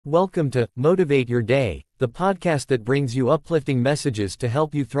Welcome to Motivate Your Day, the podcast that brings you uplifting messages to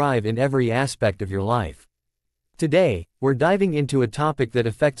help you thrive in every aspect of your life. Today, we're diving into a topic that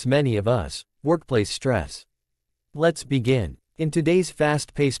affects many of us: workplace stress. Let's begin. In today's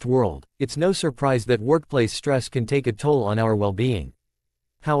fast-paced world, it's no surprise that workplace stress can take a toll on our well-being.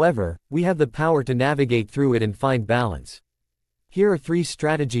 However, we have the power to navigate through it and find balance. Here are 3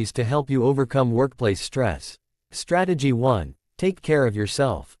 strategies to help you overcome workplace stress. Strategy 1. Take care of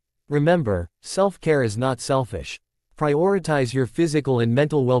yourself. Remember, self-care is not selfish. Prioritize your physical and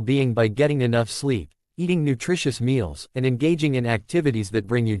mental well-being by getting enough sleep, eating nutritious meals, and engaging in activities that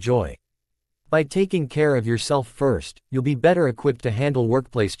bring you joy. By taking care of yourself first, you'll be better equipped to handle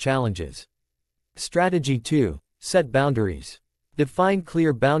workplace challenges. Strategy 2. Set boundaries. Define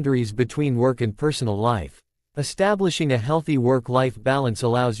clear boundaries between work and personal life. Establishing a healthy work-life balance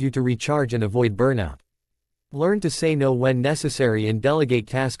allows you to recharge and avoid burnout. Learn to say no when necessary and delegate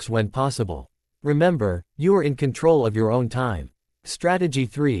tasks when possible. Remember, you are in control of your own time. Strategy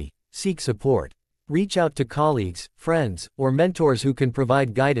 3. Seek support. Reach out to colleagues, friends, or mentors who can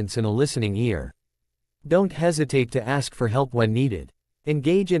provide guidance and a listening ear. Don't hesitate to ask for help when needed.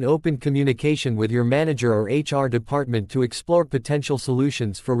 Engage in open communication with your manager or HR department to explore potential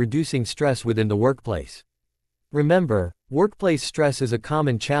solutions for reducing stress within the workplace. Remember, workplace stress is a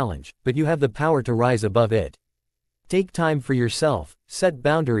common challenge, but you have the power to rise above it. Take time for yourself, set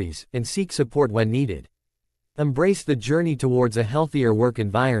boundaries, and seek support when needed. Embrace the journey towards a healthier work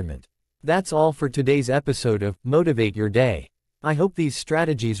environment. That's all for today's episode of Motivate Your Day. I hope these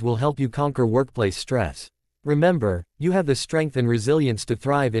strategies will help you conquer workplace stress. Remember, you have the strength and resilience to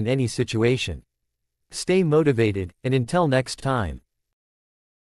thrive in any situation. Stay motivated, and until next time.